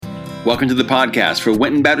Welcome to the podcast for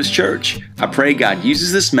Winton Baptist Church. I pray God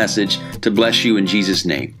uses this message to bless you in Jesus'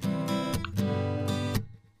 name.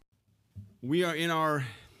 We are in our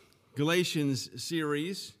Galatians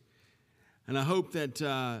series, and I hope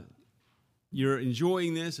that you're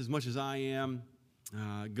enjoying this as much as I am.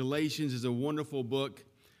 Galatians is a wonderful book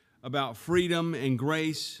about freedom and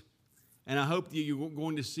grace, and I hope that you're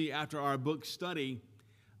going to see after our book study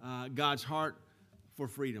God's heart for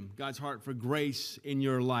freedom, God's heart for grace in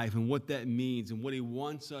your life and what that means and what He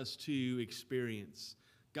wants us to experience.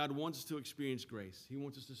 God wants us to experience grace. He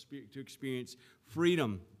wants us to experience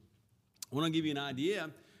freedom. I want to give you an idea,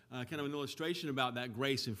 kind of an illustration about that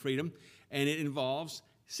grace and freedom, and it involves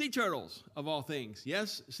sea turtles, of all things.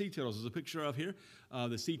 Yes, sea turtles. There's a picture of here,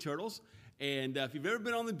 the sea turtles. And if you've ever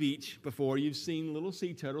been on the beach before, you've seen little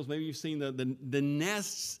sea turtles. Maybe you've seen the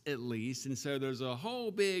nests at least. And so there's a whole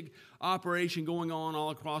big operation going on all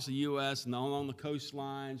across the U.S. and all along the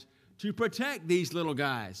coastlines to protect these little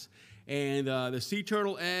guys. And the sea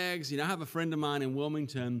turtle eggs, I have a friend of mine in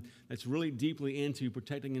Wilmington that's really deeply into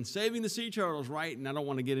protecting and saving the sea turtles, right? And I don't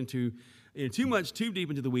want to get into too deep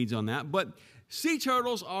into the weeds on that. But sea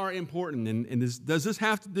turtles are important. And does this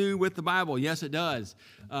have to do with the Bible? Yes, it does.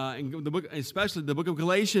 In the book, especially the book of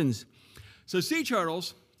Galatians. So sea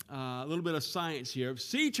turtles, a little bit of science here.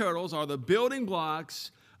 Sea turtles are the building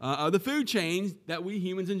blocks of the food chain that we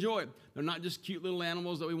humans enjoy. They're not just cute little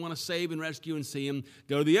animals that we want to save and rescue and see them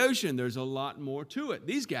go to the ocean. There's a lot more to it.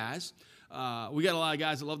 These guys, we got a lot of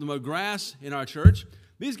guys that love to mow grass in our church.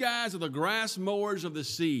 These guys are the grass mowers of the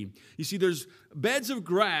sea. You see, there's beds of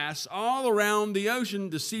grass all around the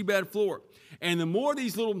ocean, the seabed floor. And the more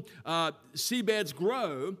these little seabeds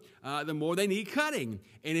grow, the more they need cutting.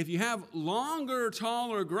 And if you have longer,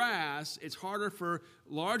 taller grass, it's harder for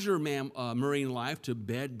larger marine life to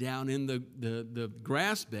bed down in the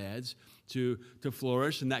grass beds to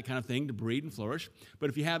flourish and that kind of thing, to breed and flourish. But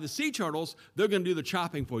if you have the sea turtles, they're going to do the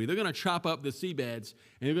chopping for you. They're going to chop up the seabeds,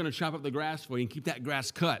 and they're going to chop up the grass for you and keep that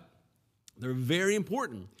grass cut. They're very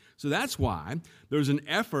important. So that's why there's an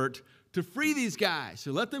effort to free these guys,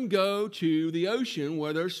 to let them go to the ocean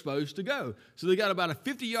where they're supposed to go. So they got about a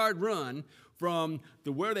 50-yard run from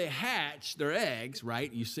where they hatch their eggs,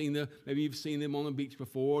 right? Maybe you've seen them on the beach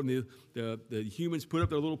before, and the humans put up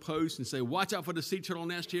their little posts and say, watch out for the sea turtle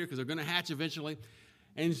nest here because they're going to hatch eventually.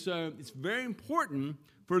 And so it's very important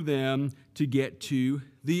for them to get to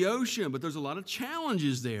the ocean, but there's a lot of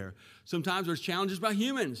challenges there. Sometimes there's challenges by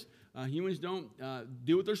humans. Humans don't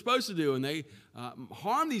do what they're supposed to do, and they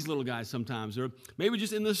harm these little guys sometimes. Or maybe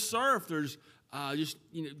just in the surf, there's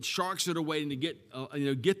sharks that are waiting to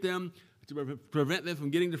get them, to prevent them from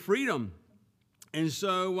getting to freedom. And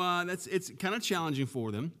so it's kind of challenging for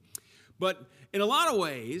them. But in a lot of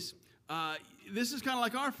ways, this is kind of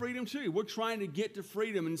like our freedom too. We're trying to get to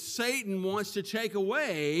freedom, and Satan wants to take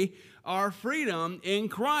away our freedom in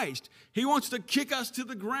Christ. He wants to kick us to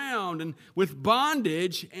the ground and with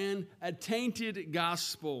bondage and a tainted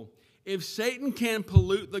gospel. If Satan can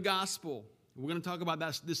pollute the gospel, we're going to talk about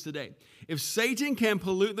this today. If Satan can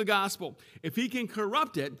pollute the gospel, if he can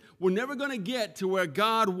corrupt it, we're never going to get to where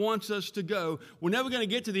God wants us to go. We're never going to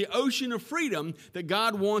get to the ocean of freedom that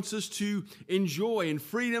God wants us to enjoy, in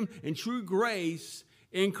freedom and true grace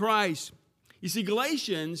in Christ. You see,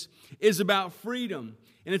 Galatians is about freedom,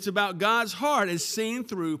 and it's about God's heart as seen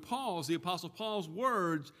through the Apostle Paul's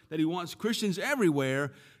words that he wants Christians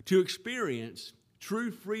everywhere to experience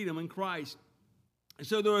true freedom in Christ.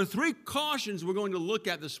 So there are three cautions we're going to look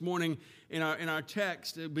at this morning in our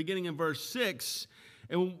text, beginning in verse 6.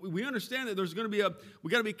 And we understand that we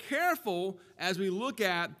got to be careful as we look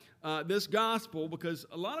at this gospel, because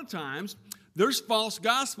a lot of times there's false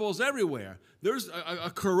gospels everywhere. There's a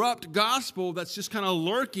corrupt gospel that's just kind of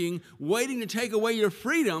lurking, waiting to take away your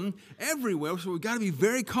freedom everywhere. So we've got to be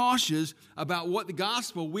very cautious about what the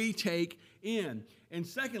gospel we take in. And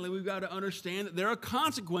secondly, we've got to understand that there are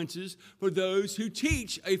consequences for those who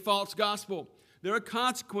teach a false gospel. There are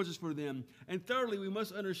consequences for them. And thirdly, we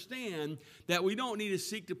must understand that we don't need to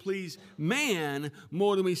seek to please man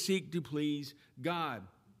more than we seek to please God.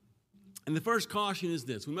 And the first caution is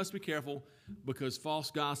this: we must be careful because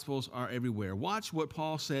false gospels are everywhere. Watch what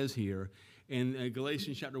Paul says here in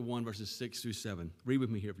Galatians chapter 1, verses 6 through 7. Read with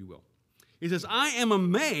me here if you will. He says, I am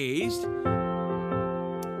amazed.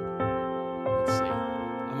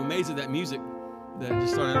 Amazed at that music that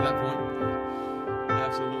just started at that point.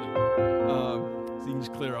 Absolutely. So you can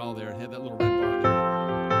just clear all there and have that little red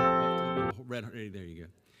bar there. There you go.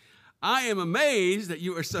 I am amazed that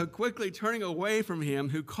you are so quickly turning away from him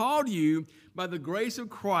who called you by the grace of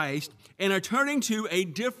Christ and are turning to a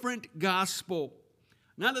different gospel.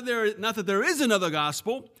 Not that there is another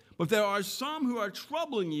gospel, but there are some who are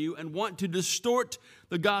troubling you and want to distort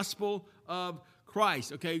the gospel of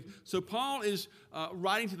Christ. Okay, so Paul is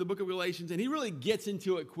writing to the book of Galatians, and he really gets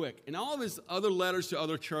into it quick. In all of his other letters to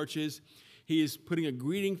other churches, he is putting a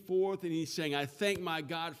greeting forth, and he's saying, I thank my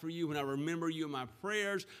God for you when I remember you in my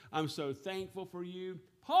prayers. I'm so thankful for you.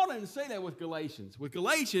 Paul didn't say that with Galatians. With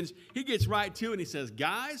Galatians, he gets right to it, and he says,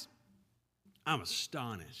 guys, I'm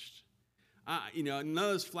astonished. None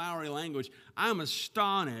of this flowery language. I'm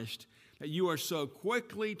astonished that you are so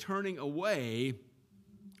quickly turning away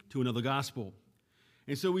to another gospel.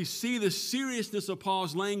 And so we see the seriousness of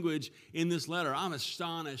Paul's language in this letter. I'm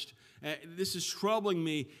astonished. This is troubling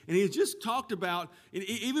me. And he has just talked about,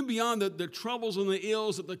 even beyond the troubles and the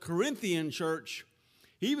ills of the Corinthian church,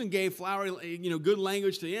 he even gave flowery, good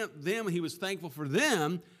language to them, and he was thankful for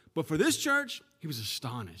them. But for this church, he was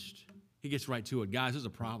astonished. He gets right to it. Guys, there's a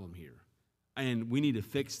problem here, and we need to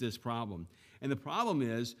fix this problem. And the problem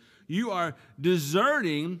is you are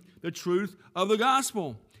deserting the truth of the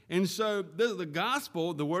gospel. And so the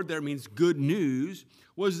gospel, the word there means good news,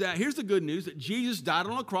 was that here's the good news, that Jesus died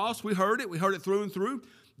on a cross. We heard it through and through.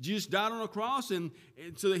 Jesus died on a cross and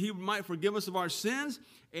so that he might forgive us of our sins,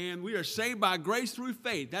 and we are saved by grace through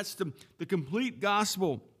faith. That's the complete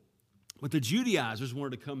gospel. But the Judaizers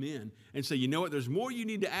wanted to come in and say, you know what, there's more you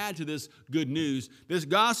need to add to this good news, this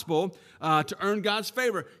gospel, to earn God's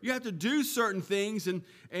favor. You have to do certain things, and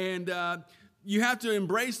you have to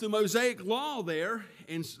embrace the Mosaic law there,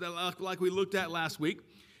 and like we looked at last week.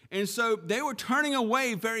 And so they were turning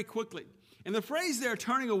away very quickly. And the phrase there,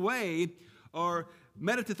 turning away, or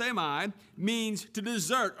metatethemai, means to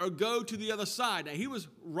desert or go to the other side. Now, he was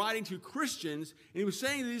writing to Christians, and he was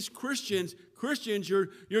saying to these Christians,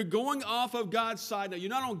 you're going off of God's side now. You're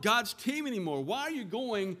not on God's team anymore. Why are you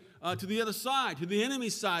going to the other side, to the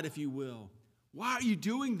enemy's side, if you will? Why are you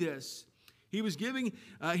doing this? He was giving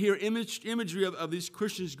here imagery of these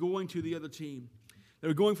Christians going to the other team. They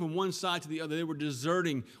were going from one side to the other. They were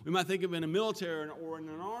deserting. We might think of in a military or in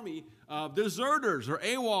an army, deserters or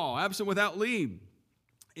AWOL, absent without leave.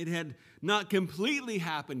 It had not completely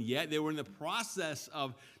happened yet. They were in the process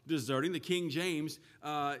of deserting. The King James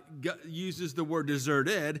uses the word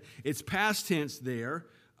deserted. It's past tense there,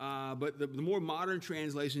 but the more modern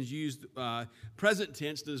translations use present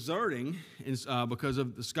tense, deserting, because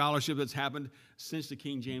of the scholarship that's happened since the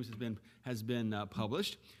King James has been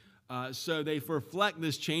published. So they reflect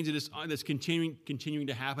this change that's continuing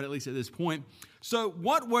to happen, at least at this point. So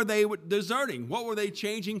what were they deserting? What were they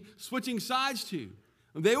switching sides to?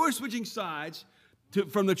 They were switching sides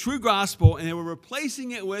from the true gospel, and they were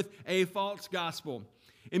replacing it with a false gospel.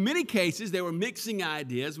 In many cases, they were mixing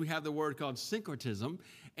ideas. We have the word called syncretism,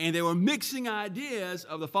 and they were mixing ideas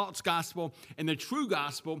of the false gospel and the true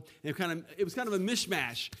gospel. It was kind of a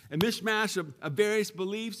mishmash of various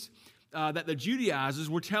beliefs that the Judaizers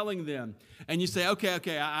were telling them. And you say,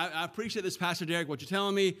 okay, I appreciate this, Pastor Derek, what you're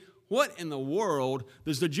telling me. What in the world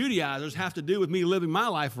does the Judaizers have to do with me living my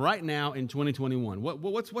life right now in 2021?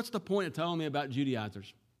 What's the point of telling me about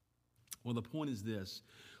Judaizers? Well, the point is this.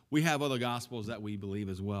 We have other gospels that we believe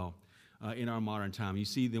as well in our modern time. You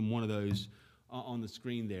see one of those on the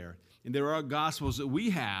screen there. And there are gospels that we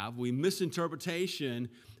misinterpretation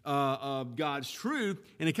of God's truth,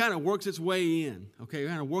 and it kind of works its way in. Okay, it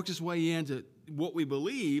kind of works its way into what we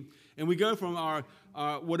believe, and we go from our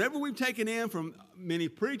whatever we've taken in from many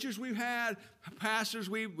preachers we've had, pastors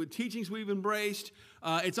with teachings we've embraced.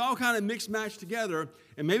 It's all kind of mixed matched together,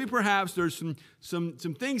 and maybe perhaps there's some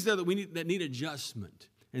things there that need adjustment.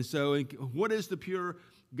 And so, what is the pure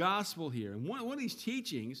gospel here? And one of these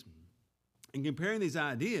teachings, in comparing these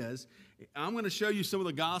ideas, I'm going to show you some of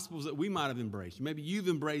the gospels that we might have embraced. Maybe you've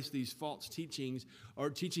embraced these false teachings or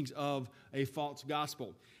teachings of a false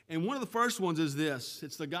gospel. And one of the first ones is this.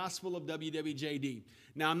 It's the gospel of WWJD.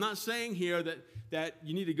 Now, I'm not saying here that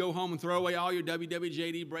you need to go home and throw away all your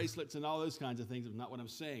WWJD bracelets and all those kinds of things. That's not what I'm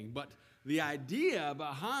saying. But the idea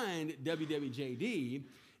behind WWJD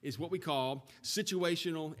is what we call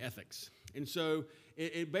situational ethics. And so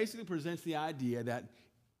it basically presents the idea that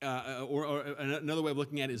or another way of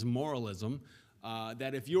looking at it is moralism,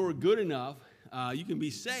 that if you're good enough, you can be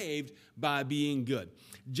saved by being good.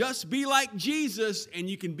 Just be like Jesus and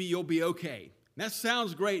you'll be okay. That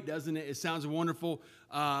sounds great, doesn't it? It sounds wonderful.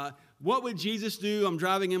 What would Jesus do? I'm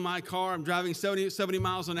driving in my car. I'm driving 70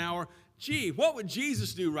 miles an hour. Gee, what would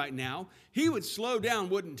Jesus do right now? He would slow down,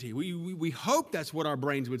 wouldn't he? We hope that's what our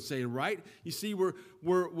brains would say, right? You see,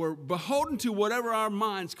 we're beholden to whatever our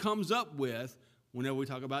minds comes up with whenever we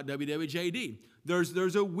talk about WWJD.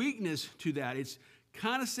 There's a weakness to that. It's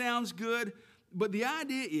kind of sounds good, but the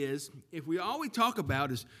idea is if all we talk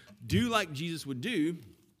about is do like Jesus would do,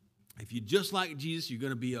 If you just like Jesus, you're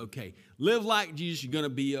going to be okay. Live like Jesus, you're going to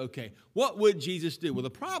be okay. What would Jesus do? Well, the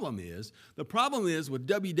problem is with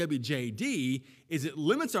WWJD is it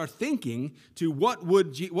limits our thinking to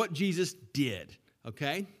what Jesus did,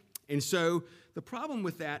 okay? And so the problem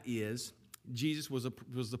with that is Jesus was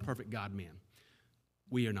the perfect God-man.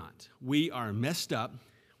 We are not. We are messed up.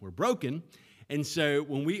 We're broken. And so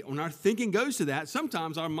when our thinking goes to that,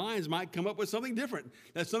 sometimes our minds might come up with something different.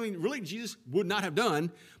 That's something really Jesus would not have done,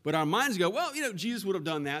 but our minds go, well, Jesus would have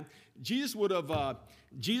done that. Jesus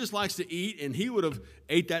likes to eat, and he would have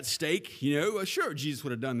ate that steak. Sure, Jesus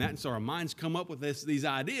would have done that. And so our minds come up with these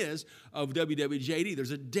ideas of WWJD.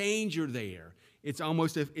 There's a danger there. It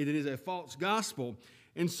is a false gospel.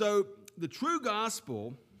 And so the true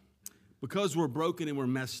gospel, because we're broken and we're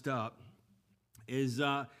messed up, is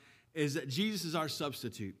that Jesus is our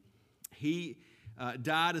substitute. He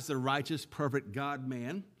died as the righteous, perfect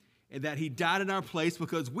God-man, and that he died in our place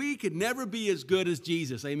because we could never be as good as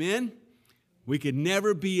Jesus. Amen? We could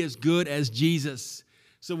never be as good as Jesus.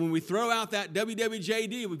 So when we throw out that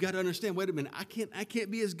WWJD, we've got to understand, wait a minute, I can't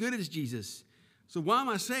be as good as Jesus. So why am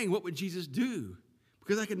I saying, what would Jesus do?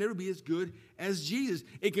 Because I could never be as good as Jesus.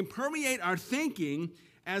 It can permeate our thinking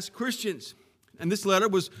as Christians. And this letter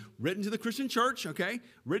was written to the Christian church, okay?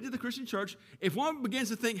 Written to the Christian church. If one begins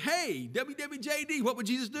to think, hey, WWJD, what would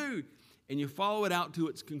Jesus do? And you follow it out to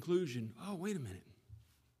its conclusion. Oh, wait a minute.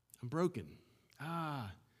 I'm broken.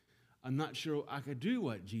 I'm not sure I could do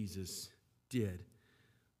what Jesus did.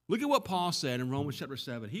 Look at what Paul said in Romans chapter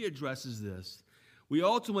 7. He addresses this. We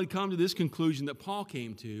ultimately come to this conclusion that Paul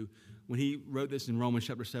came to when he wrote this in Romans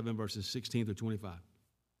chapter 7, verses 16 through 25.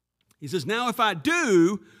 He says, now if I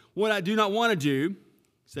do what I do not want to do,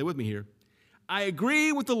 stay with me here, I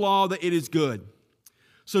agree with the law that it is good.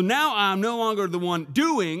 So now I am no longer the one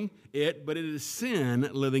doing it, but it is sin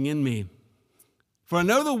living in me. For I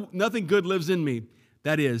know that nothing good lives in me,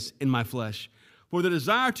 that is, in my flesh. For the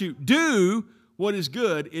desire to do what is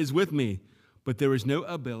good is with me, but there is no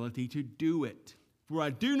ability to do it. For I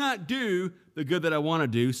do not do the good that I want to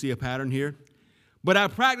do, see a pattern here, but I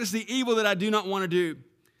practice the evil that I do not want to do.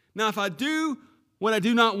 Now, if I do what I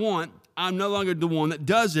do not want, I'm no longer the one that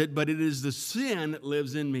does it, but it is the sin that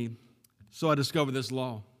lives in me. So I discover this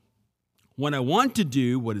law. When I want to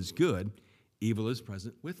do what is good, evil is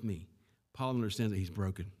present with me. Paul understands that he's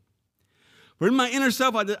broken. For in my inner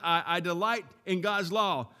self, I delight in God's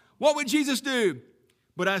law. What would Jesus do?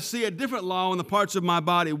 But I see a different law in the parts of my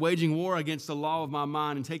body, waging war against the law of my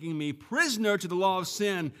mind and taking me prisoner to the law of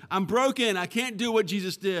sin. I'm broken. I can't do what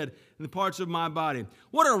Jesus did in the parts of my body.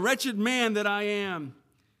 What a wretched man that I am.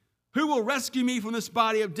 Who will rescue me from this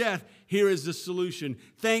body of death? Here is the solution.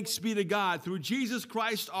 Thanks be to God through Jesus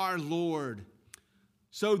Christ our Lord.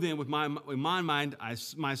 So then, with my mind, I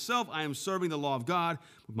am serving the law of God.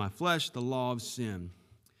 With my flesh, the law of sin.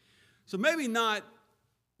 So maybe not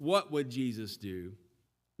what would Jesus do?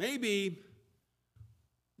 Maybe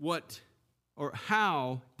what or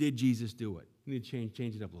how did Jesus do it? We need to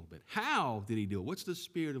change it up a little bit. How did he do it? What's the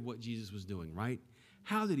spirit of what Jesus was doing, right?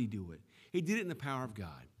 How did he do it? He did it in the power of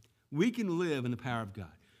God. We can live in the power of God.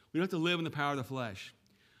 We don't have to live in the power of the flesh.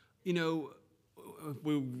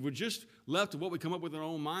 We're just left to what we come up with in our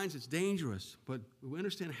own minds. It's dangerous. But we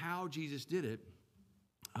understand how Jesus did it.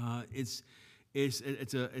 It's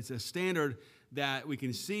a standard that we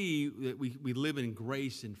can see that we live in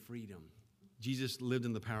grace and freedom. Jesus lived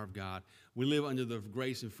in the power of God. We live under the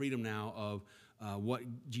grace and freedom now of what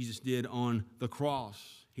Jesus did on the cross.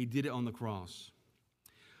 He did it on the cross.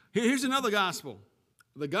 Here's another gospel.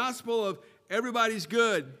 The gospel of everybody's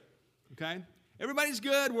good. Okay? Everybody's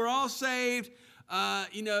good. We're all saved.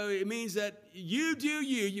 It means that you do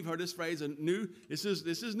you. You've heard this phrase, this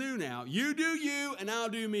is new now. You do you and I'll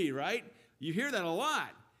do me, right? You hear that a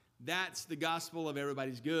lot. That's the gospel of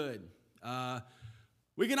everybody's good.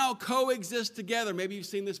 We can all coexist together. Maybe you've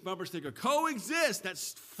seen this bumper sticker. Coexist.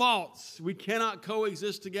 That's false. We cannot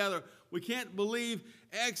coexist together. We can't believe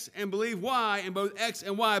X and believe Y, and both X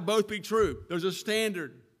and Y both be true. There's a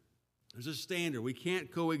standard. There's a standard. We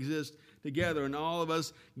can't coexist together and all of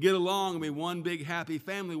us get along and be one big happy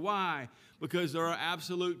family. Why? Because there are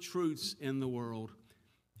absolute truths in the world,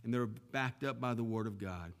 and they're backed up by the Word of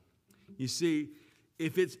God. You see,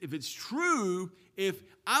 if it's true, if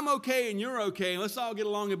I'm okay and you're okay, and let's all get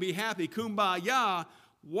along and be happy, kumbaya,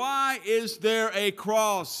 why is there a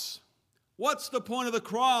cross? What's the point of the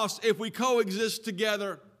cross if we coexist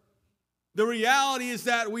together? The reality is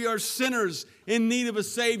that we are sinners in need of a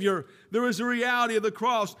Savior. There is a reality of the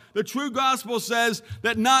cross. The true gospel says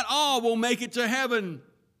that not all will make it to heaven.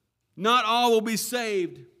 Not all will be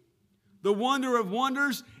saved. The wonder of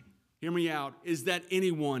wonders hear me out, is that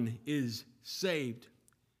anyone is saved.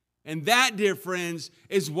 And that, dear friends,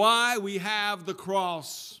 is why we have the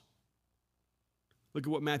cross. Look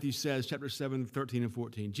at what Matthew says, chapter 7, 13 and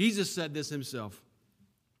 14. Jesus said this himself.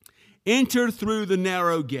 Enter through the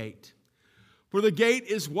narrow gate, for the gate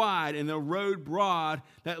is wide and the road broad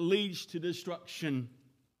that leads to destruction.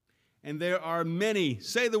 And there are many,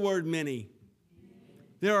 say the word many.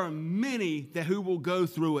 There are many who will go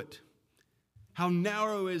through it. How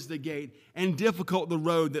narrow is the gate and difficult the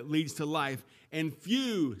road that leads to life. And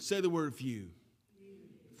few, say the word few.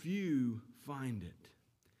 Few find it.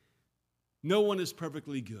 No one is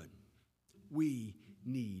perfectly good. We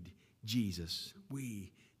need Jesus.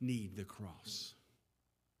 We need the cross.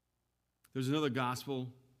 There's another gospel.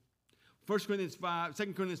 2 Corinthians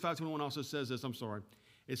 5:21 also says this.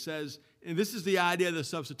 It says, and this is the idea of the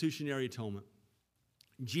substitutionary atonement.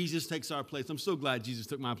 Jesus takes our place. I'm so glad Jesus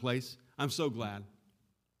took my place. I'm so glad.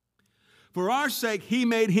 For our sake, he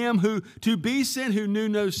made him who to be sin who knew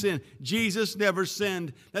no sin. Jesus never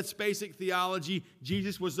sinned. That's basic theology.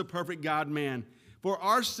 Jesus was the perfect God-man. For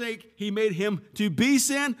our sake, he made him to be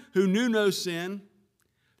sin who knew no sin,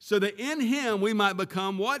 so that in him we might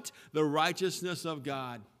become what? The righteousness of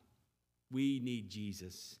God. We need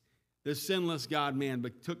Jesus. The sinless God-man,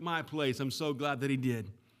 but took my place. I'm so glad that he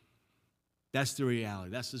did. That's the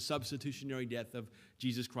reality. That's the substitutionary death of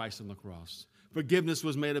Jesus Christ on the cross. Forgiveness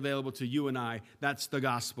was made available to you and I. That's the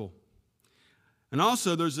gospel. And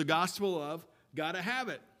also there's the gospel of gotta have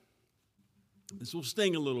it. This will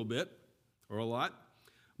sting a little bit, or a lot.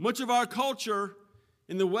 Much of our culture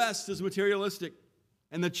in the West is materialistic,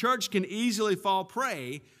 and the church can easily fall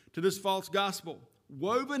prey to this false gospel,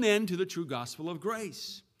 woven into the true gospel of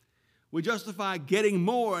grace. We justify getting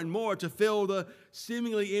more and more to fill the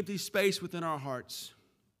seemingly empty space within our hearts.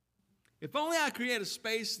 If only I create a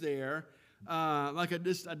space there, like a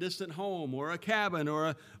distant home or a cabin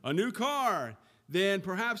or a new car, then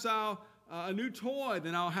perhaps a new toy,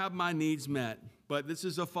 then I'll have my needs met. But this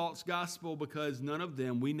is a false gospel because none of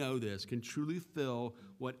them, we know this, can truly fill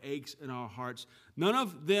what aches in our hearts. None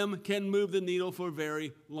of them can move the needle for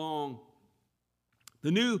very long.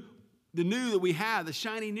 The new that we have, the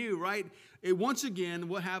shiny new, right? Once again,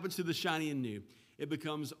 what happens to the shiny and new? It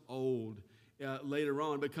becomes old. Later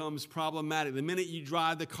on, it becomes problematic. The minute you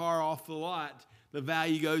drive the car off the lot, the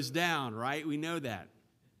value goes down, right? We know that.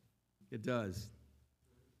 It does.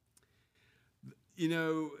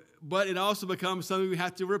 But it also becomes something we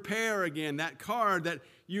have to repair again. That car that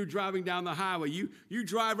you're driving down the highway, you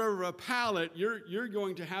drive over a pallet, you're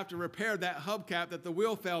going to have to repair that hubcap that the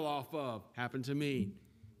wheel fell off of. Happened to me.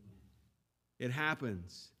 It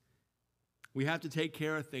happens. We have to take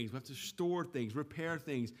care of things. We have to store things, repair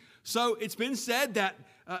things. So it's been said that,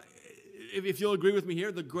 if you'll agree with me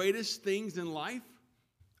here, the greatest things in life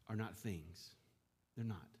are not things. They're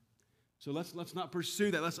not. So let's not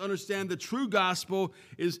pursue that. Let's understand the true gospel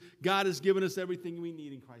is God has given us everything we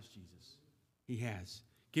need in Christ Jesus. He has.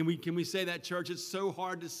 Can we say that, church? It's so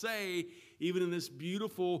hard to say, even in this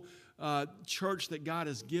beautiful church that God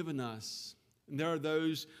has given us. And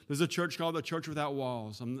there's a church called the Church Without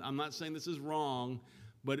Walls. I'm not saying this is wrong,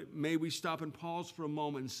 but may we stop and pause for a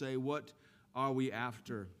moment and say, what are we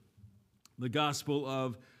after? The gospel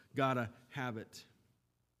of gotta have it.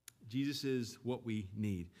 Jesus is what we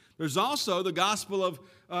need. There's also the gospel of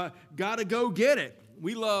gotta go get it.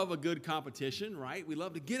 We love a good competition, right? We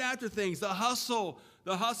love to get after things, the hustle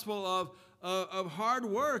of hard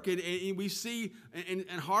work. And we see, and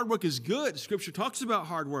hard work is good. Scripture talks about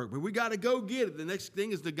hard work, but we got to go get it. The next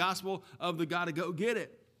thing is the gospel of the got to go get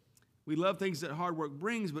it. We love things that hard work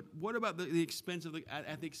brings, but what about at the expense of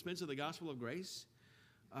the gospel of grace?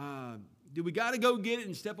 Do we got to go get it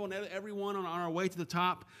and step on everyone on our way to the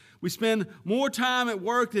top? We spend more time at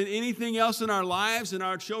work than anything else in our lives, and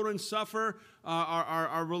our children suffer.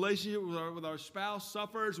 Our relationship with our spouse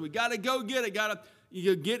suffers. We got to go get it.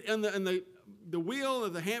 You get in the wheel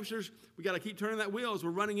of the hamsters. We got to keep turning that wheel as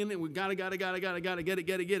we're running in it. We got to get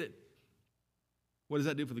it. What does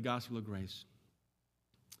that do for the gospel of grace?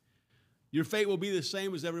 Your fate will be the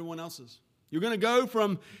same as everyone else's. You're going to go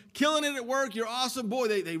from killing it at work. You're awesome. Boy,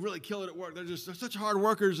 they really kill it at work. They're such hard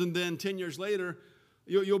workers. And then 10 years later,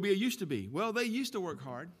 you'll be a used to be. Well, they used to work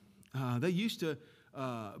hard. They used to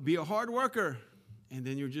be a hard worker. And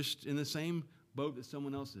then you're just in the same boat that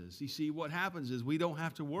someone else is. You see, what happens is we don't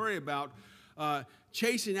have to worry about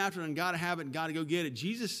chasing after it and got to have it and got to go get it.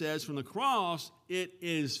 Jesus says from the cross, it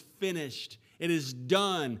is finished. It is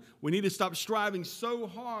done. We need to stop striving so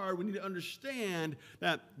hard. We need to understand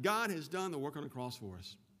that God has done the work on the cross for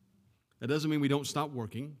us. That doesn't mean we don't stop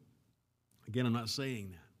working. Again, I'm not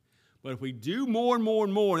saying that. But if we do more and more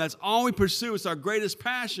and more, and that's all we pursue, it's our greatest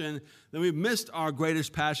passion, then we've missed our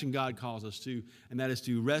greatest passion God calls us to, and that is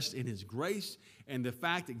to rest in His grace and the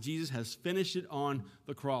fact that Jesus has finished it on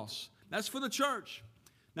the cross. That's for the church.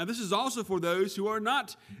 Now, this is also for those who are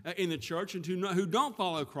not in the church and who don't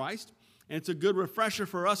follow Christ. And it's a good refresher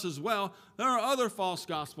for us as well. There are other false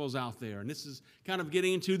gospels out there. And this is kind of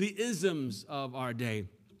getting into the isms of our day.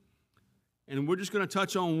 And we're just going to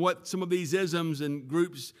touch on what some of these isms and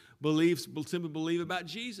groups simply believe about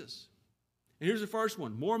Jesus. And here's the first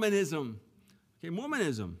one, Mormonism. Okay,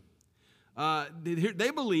 Mormonism.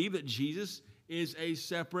 They believe that Jesus is a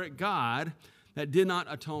separate God that did not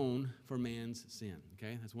atone for man's sin.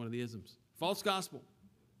 Okay, that's one of the isms. False gospel.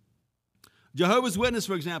 Jehovah's Witness,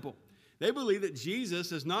 for example. They believe that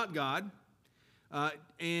Jesus is not God, but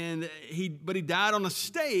he died on a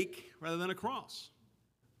stake rather than a cross.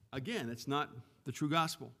 Again, it's not the true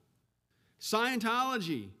gospel.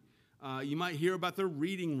 Scientology, you might hear about their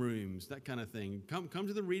reading rooms, that kind of thing. Come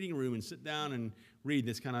to the reading room and sit down and read.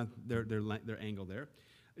 That's kind of their angle there.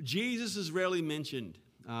 Jesus is rarely mentioned.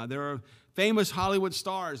 There are famous Hollywood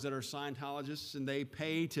stars that are Scientologists, and they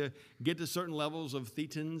pay to get to certain levels of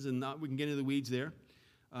thetans, and we can get into the weeds there.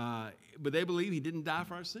 But they believe He didn't die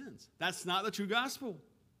for our sins. That's not the true gospel.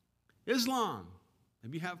 Islam.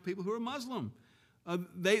 Maybe you have people who are Muslim.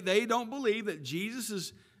 They don't believe that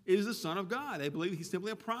Jesus is the Son of God. They believe He's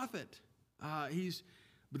simply a prophet. But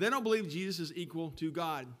they don't believe Jesus is equal to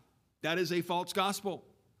God. That is a false gospel.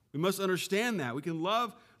 We must understand that. We can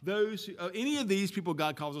love any of these people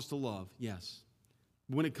God calls us to love, yes.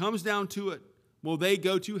 But when it comes down to it, will they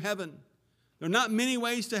go to heaven? There are not many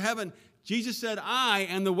ways to heaven. Jesus said, I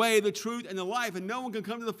am the way, the truth, and the life, and no one can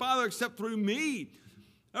come to the Father except through me.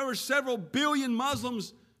 There are several billion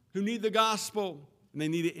Muslims who need the gospel, and they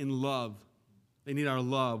need it in love. They need our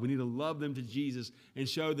love. We need to love them to Jesus and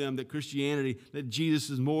show them that Christianity, that Jesus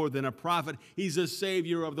is more than a prophet. He's a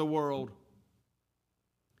Savior of the world.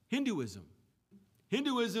 Hinduism.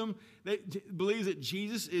 Hinduism believes that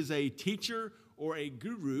Jesus is a teacher or a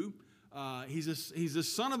guru. He's the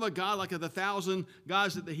son of a god like the 1,000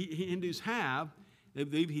 gods that the Hindus have. They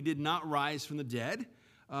believe He did not rise from the dead,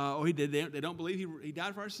 or He did. They don't believe he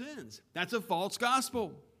died for our sins. That's a false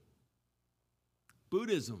gospel.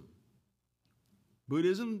 Buddhism.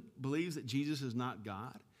 Buddhism believes that Jesus is not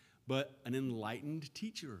God, but an enlightened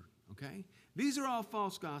teacher. Okay, these are all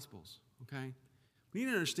false gospels. Okay. We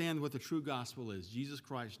need to understand what the true gospel is. Jesus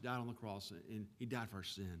Christ died on the cross, and He died for our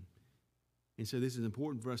sin. And so this is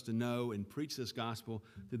important for us to know and preach this gospel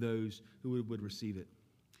to those who would receive it.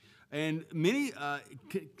 And many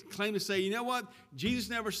claim to say, you know what? Jesus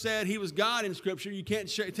never said He was God in Scripture. You can't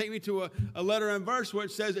take me to a letter and verse where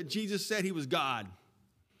it says that Jesus said He was God.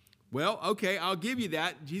 Well, okay, I'll give you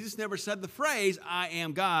that. Jesus never said the phrase, I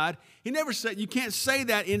am God. He never said, you can't say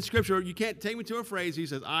that in Scripture. You can't take me to a phrase He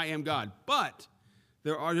says, I am God. But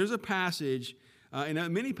there's a passage,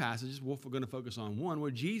 and many passages, we're going to focus on one, where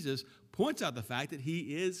Jesus points out the fact that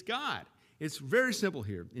He is God. It's very simple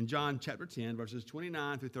here. In John chapter 10, verses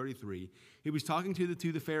 29 through 33, He was talking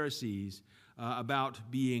to the Pharisees about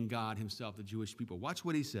being God Himself, the Jewish people. Watch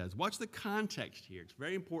what He says. Watch the context here. It's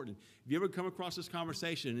very important. If you ever come across this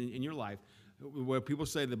conversation in your life where people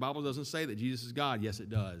say the Bible doesn't say that Jesus is God, yes, it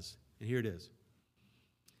does. And here it is.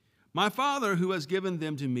 My Father who has given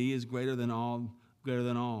them to me is greater than all.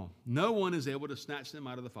 No one is able to snatch them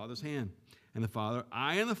out of the Father's hand. And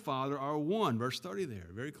I and the Father are one. Verse 30 there,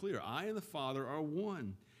 very clear. I and the Father are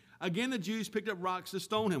one. Again, the Jews picked up rocks to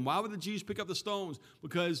stone Him. Why would the Jews pick up the stones?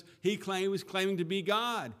 Because He was claiming to be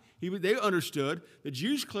God. They understood. The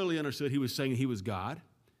Jews clearly understood He was saying He was God.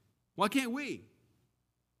 Why can't we?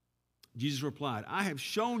 Jesus replied, I have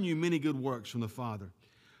shown you many good works from the Father.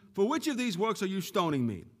 For which of these works are you stoning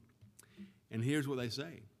me? And here's what they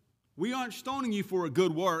say. We aren't stoning you for a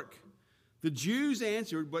good work. The Jews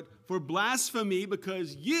answered, but for blasphemy,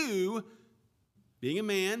 because you, being a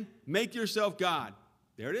man, make yourself God.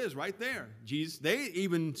 There it is, right there. They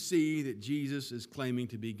even see that Jesus is claiming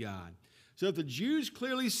to be God. So if the Jews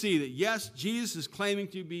clearly see that, yes, Jesus is claiming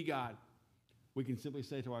to be God, we can simply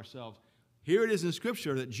say to ourselves, here it is in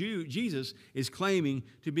Scripture that Jesus is claiming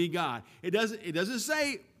to be God. It doesn't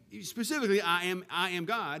say specifically, I am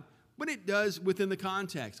God, but it does within the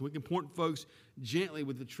context. We can point folks gently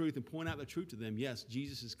with the truth and point out the truth to them. Yes,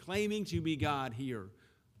 Jesus is claiming to be God here,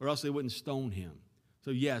 or else they wouldn't stone Him. So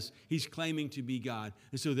yes, He's claiming to be God.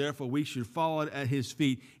 And so therefore we should fall at His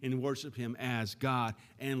feet and worship Him as God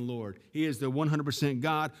and Lord. He is the 100%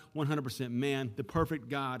 God, 100% man, the perfect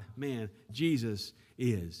God, man. Jesus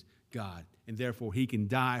is God. And therefore He can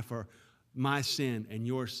die for my sin and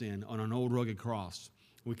your sin on an old rugged cross.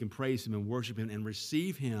 We can praise him and worship him and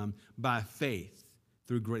receive him by faith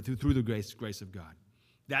through the grace of God.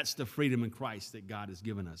 That's the freedom in Christ that God has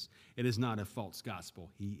given us. It is not a false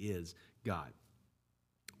gospel. He is God.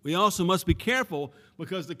 We also must be careful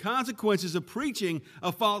because the consequences of preaching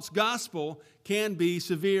a false gospel can be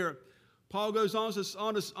severe. Paul goes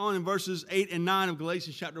on in verses 8 and 9 of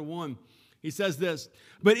Galatians chapter 1. He says this,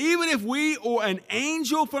 "But even if we or an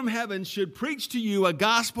angel from heaven should preach to you a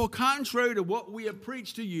gospel contrary to what we have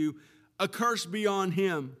preached to you, a curse be on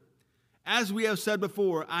him. As we have said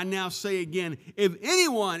before, I now say again, if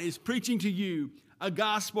anyone is preaching to you a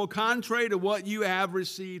gospel contrary to what you have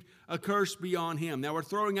received, a curse be on him." Now we're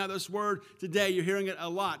throwing out this word today. You're hearing it a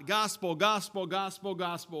lot. Gospel, gospel, gospel,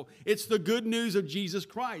 gospel. It's the good news of Jesus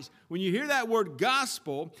Christ. When you hear that word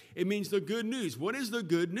gospel, it means the good news. What is the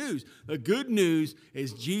good news? The good news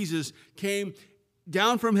is Jesus came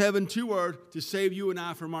down from heaven to earth to save you and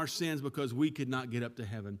I from our sins because we could not get up to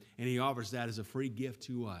heaven. And he offers that as a free gift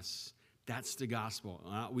to us. That's the gospel.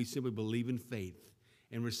 We simply believe in faith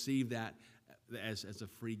and receive that as a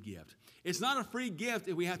free gift. It's not a free gift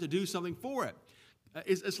if we have to do something for it.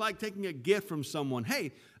 It's like taking a gift from someone.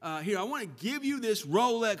 Hey, here, I want to give you this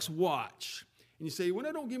Rolex watch. And you say, well,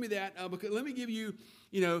 no, don't give me that. Because let me give you,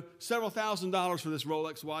 several $1,000s for this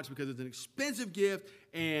Rolex watch because it's an expensive gift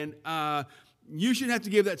and you shouldn't have to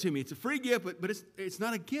give that to me. It's a free gift, but it's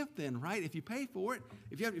not a gift then, right? If you pay for it,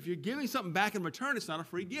 if you're giving something back in return, it's not a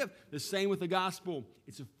free gift. The same with the gospel.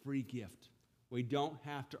 It's a free gift. We don't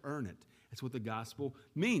have to earn it. That's what the gospel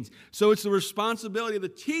means. So it's the responsibility of the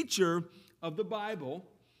teacher of the Bible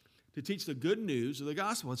to teach the good news of the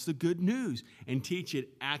gospel. It's the good news and teach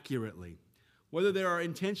it accurately. Whether there are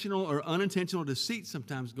intentional or unintentional deceit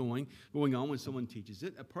sometimes going on when someone teaches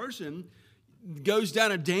it, a person goes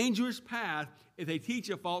down a dangerous path if they teach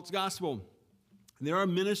a false gospel. There are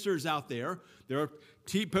ministers out there, there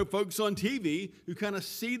are folks on TV who kind of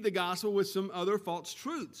seed the gospel with some other false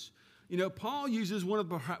truths. Paul uses one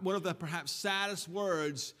of the perhaps saddest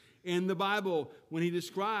words in the Bible when he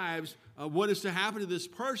describes what is to happen to this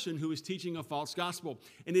person who is teaching a false gospel,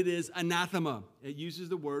 and it is anathema. It uses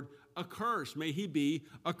the word accursed. May he be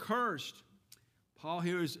accursed. Paul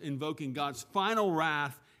here is invoking God's final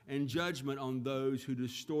wrath and judgment on those who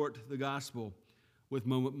distort the gospel with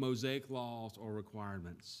Mosaic laws or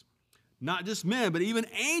requirements. Not just men, but even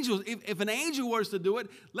angels. If an angel was to do it,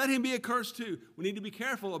 let him be accursed too. We need to be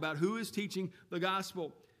careful about who is teaching the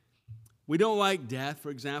gospel. We don't like death,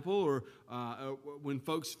 for example, or when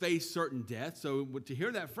folks face certain death. So to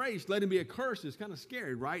hear that phrase, let him be accursed, is kind of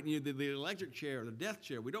scary, right? And the electric chair, the death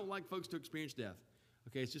chair. We don't like folks to experience death.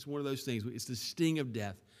 Okay, it's just one of those things. It's the sting of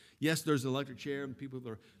death. Yes, there's an electric chair, and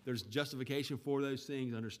there's justification for those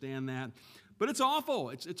things. Understand that. But it's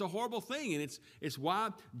awful. It's a horrible thing, and it's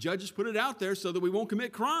why judges put it out there so that we won't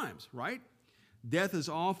commit crimes, right? Death is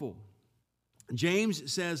awful.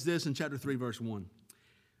 James says this in chapter 3, verse 1.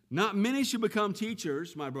 Not many should become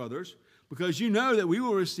teachers, my brothers, because you know that we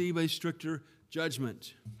will receive a stricter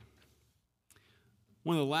judgment.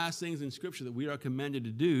 One of the last things in Scripture that we are commanded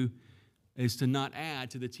to do is to not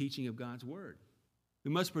add to the teaching of God's Word.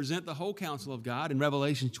 We must present the whole counsel of God in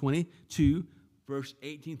Revelation 22, verse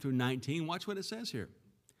 18 through 19. Watch what it says here.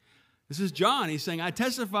 This is John. He's saying, I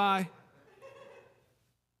testify.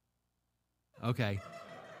 Okay.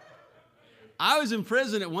 I was in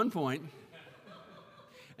prison at one point,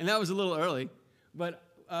 and that was a little early, but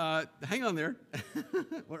hang on there.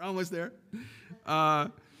 We're almost there.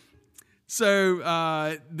 So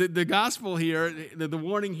the gospel here, the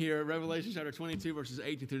warning here, Revelation chapter 22, verses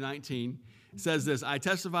 18 through 19, says this, I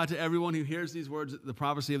testify to everyone who hears these words, the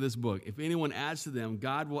prophecy of this book. If anyone adds to them,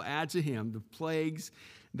 God will add to him the plagues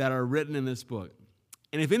that are written in this book.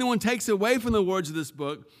 And if anyone takes away from the words of this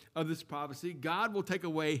book, of this prophecy, God will take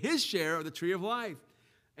away his share of the tree of life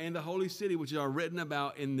and the holy city, which are written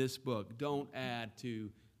about in this book. Don't add to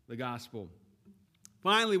the gospel.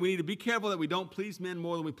 Finally, we need to be careful that we don't please men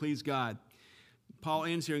more than we please God. Paul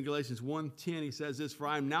ends here in Galatians 1:10. He says this,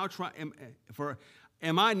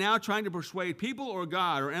 am I now trying to persuade people or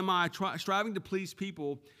God, or am I striving to please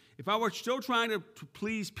people? If I were still trying to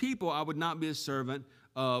please people, I would not be a servant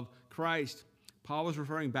of Christ. Paul was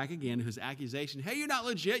referring back again to his accusation. Hey, you're not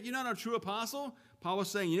legit. You're not a true apostle. Paul was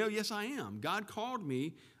saying, yes, I am. God called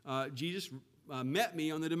me. Jesus met me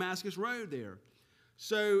on the Damascus Road there.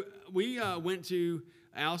 So we went to,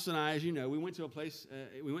 Alice and I, as you know, we went to a place,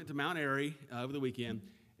 we went to Mount Airy over the weekend,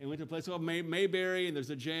 and went to a place called Mayberry, and there's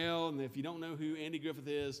a jail, and if you don't know who Andy Griffith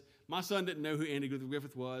is, my son didn't know who Andy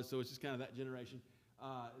Griffith was, so it's just kind of that generation.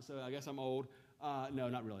 So I guess I'm old. No,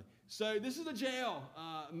 not really. So this is a jail,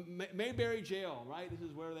 Mayberry Jail, right? This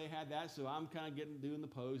is where they had that. So I'm kind of doing the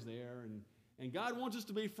pose there. And God wants us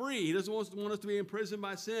to be free. He doesn't want us to be imprisoned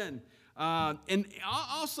by sin. And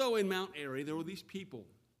also in Mount Airy, there were these people.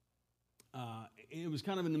 It was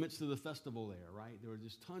kind of in the midst of the festival there, right? There were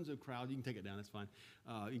just tons of crowds. You can take it down. That's fine.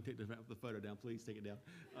 You can take the photo down. Please take it down.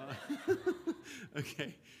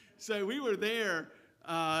 Okay. So we were there,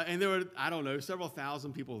 and there were, I don't know, several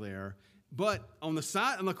thousand people there. But on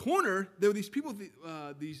the corner, there were these people,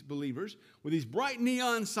 these believers, with these bright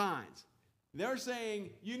neon signs. They're saying,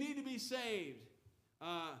 you need to be saved.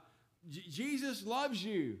 Jesus loves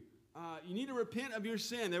you. You need to repent of your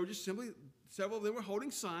sin. They were just simply, several of them were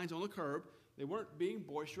holding signs on the curb. They weren't being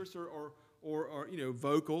boisterous or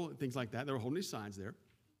vocal and things like that. They were holding these signs there.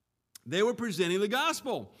 They were presenting the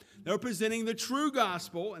gospel. They were presenting the true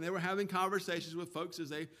gospel, and they were having conversations with folks as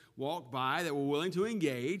they walked by that were willing to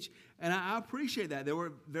engage. And I appreciate that. They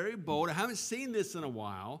were very bold. I haven't seen this in a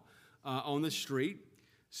while on the street.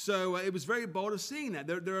 So it was very bold of seeing that.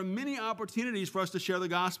 There are many opportunities for us to share the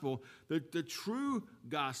gospel, the true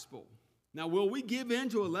gospel. Now, will we give in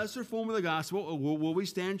to a lesser form of the gospel, or will we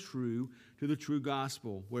stand true to the true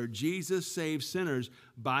gospel, where Jesus saves sinners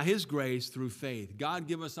by his grace through faith? God,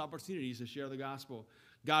 give us opportunities to share the gospel.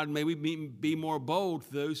 God, may we be more bold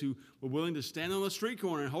to those who were willing to stand on the street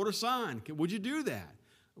corner and hold a sign. Would you do that?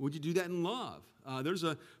 Would you do that in love?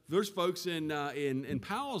 There's folks in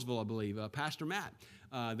Powellsville, I believe, Pastor Matt.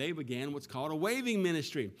 They began what's called a waving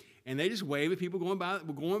ministry. And they just wave at people going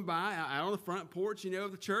by out on the front porch,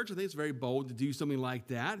 of the church. I think it's very bold to do something like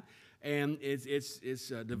that. And it's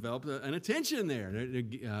developed an attention there.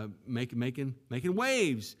 They're making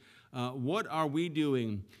waves. What are we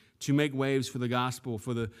doing to make waves for the gospel,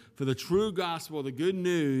 for the true gospel, the good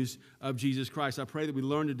news of Jesus Christ? I pray that we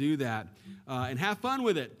learn to do that and have fun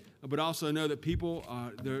with it, but also know that people,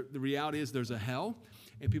 the reality is there's a hell,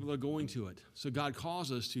 and people are going to it. So God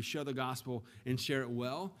calls us to share the gospel and share it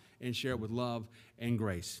well and share it with love and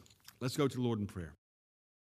grace. Let's go to the Lord in prayer.